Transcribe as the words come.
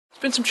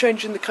been some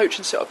change in the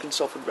coaching setup in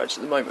Salford Reds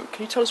at the moment.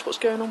 Can you tell us what's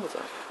going on with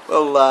that?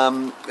 Well,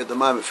 at the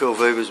moment,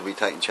 Vievers will be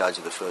taking charge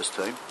of the first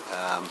team.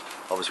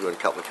 Obviously, we've got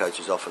a couple of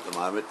coaches off at the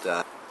moment.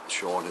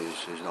 Shaun,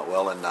 who's not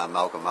well, and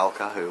Malk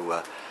Alker, who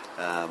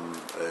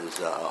is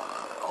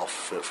off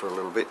for a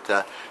little bit.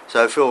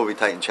 So Phil will be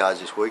taking charge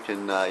this week,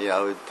 and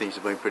things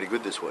have been pretty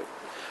good this week.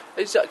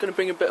 Is that going to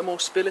bring a bit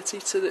more stability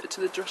to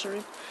the dressing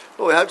room?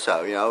 Well, we hope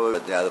so.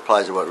 The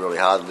players have worked really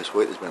hard this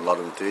week. There's been a lot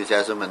of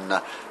enthusiasm,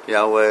 and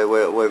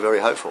we're very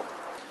hopeful.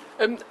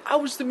 How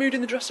was the mood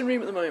in the dressing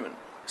room at the moment?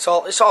 It's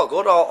all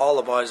good. All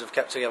the boys have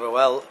kept together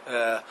well.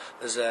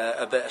 There's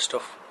a bit of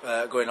stuff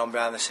going on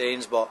behind the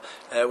scenes, but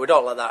we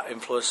don't let that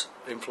influence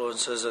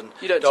us. And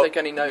you don't take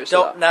any notice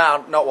of that?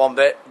 No, not one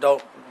bit.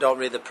 Don't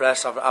read the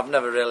press. I've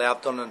never really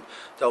have done, and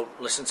don't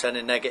listen to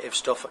any negative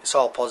stuff. It's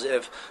all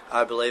positive.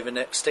 I believe in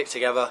it. Stick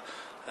together.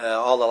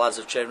 All the lads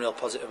have been real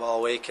positive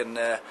all week, and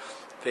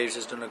Vievers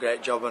has done a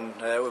great job, and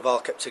we've all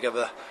kept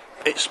together.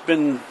 It's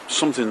been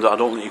something that I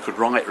don't think you could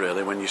write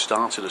really when you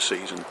started a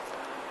season.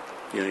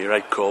 Your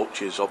head coach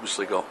has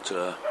obviously got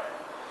an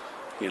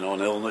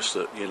illness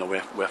that we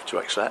have to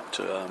accept.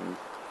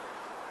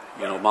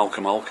 Malk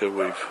Alker,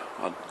 we've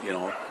had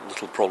a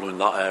little problem in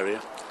that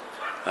area,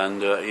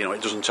 and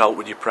it doesn't help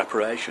with your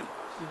preparation.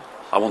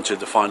 I wanted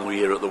the final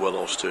year at the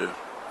Willows to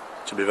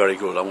be very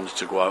good. I wanted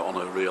to go out on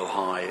a real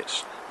high.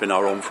 It's been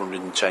our home for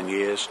 110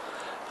 years,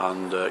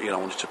 and I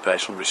wanted to pay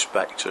some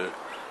respect to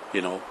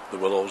the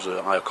Willows.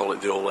 I call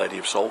it the old lady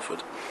of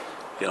Salford.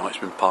 It's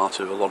been part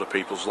of a lot of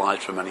people's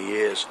lives for many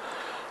years,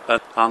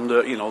 and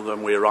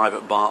then we arrive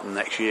at Barton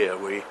next year.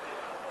 We've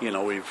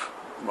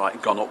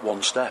gone up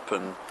one step,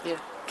 and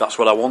that's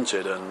what I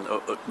wanted. And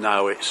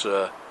now it's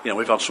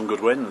we've had some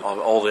good wins.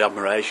 All the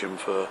admiration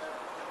for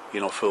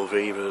Phil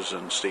Vievers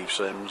and Steve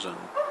Sims and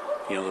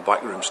the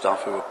backroom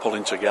staff who are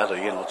pulling together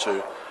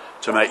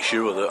to make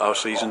sure that our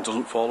season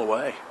doesn't fall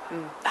away.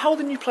 How are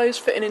the new players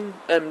fitting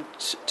in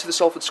to the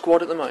Salford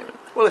squad at the moment?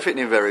 Well, they're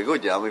fitting in very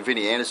good.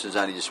 Vinny Anderson's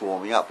only just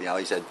warming up.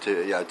 He's had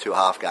two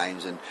half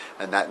games, and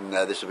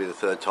this will be the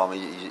third time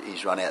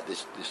he's run out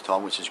this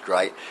time, which is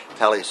great.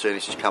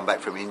 Palea'aesina has come back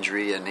from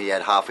injury, and he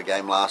had half a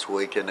game last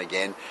week, and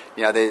again,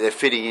 they're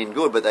fitting in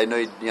good, but they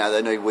need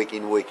week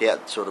in week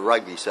out sort of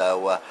rugby.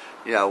 So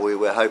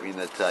we're hoping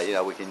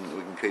that we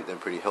can keep them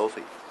pretty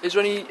healthy. Is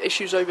there any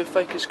issues over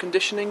Feka's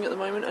conditioning at the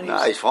moment?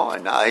 No, he's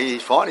fine.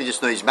 He's fine. He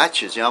just needs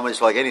matches.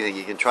 It's like anything.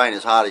 You can train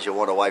as hard as you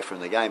want away from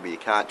the game, but you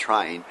can't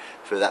train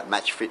for that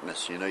match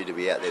fitness. You need to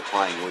be out there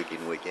playing week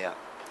in, week out.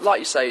 Like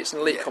you say, it's an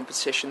elite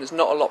competition. There's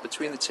not a lot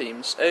between the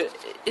teams.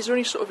 Is there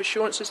any sort of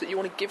assurances that you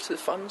want to give to the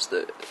fans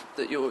that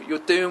you're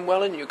doing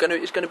well and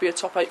it's going to be a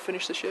top 8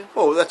 finish this year?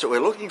 Well, that's what we're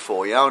looking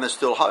for, and there's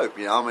still hope.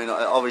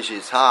 Obviously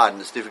it's hard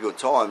and it's difficult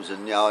times,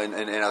 and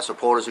and our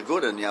supporters are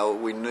good, and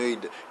we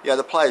need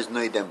the players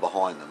need them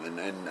behind them,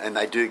 and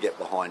they do get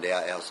behind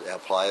our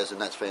players,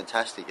 and that's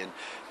fantastic. And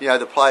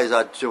the players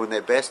are doing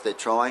their best. They're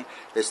trying.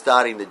 They're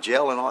starting to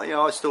gel, and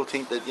I still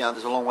think that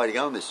there's a long way to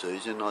go in this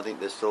season. I think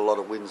there's still a lot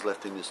of wins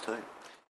left in this team.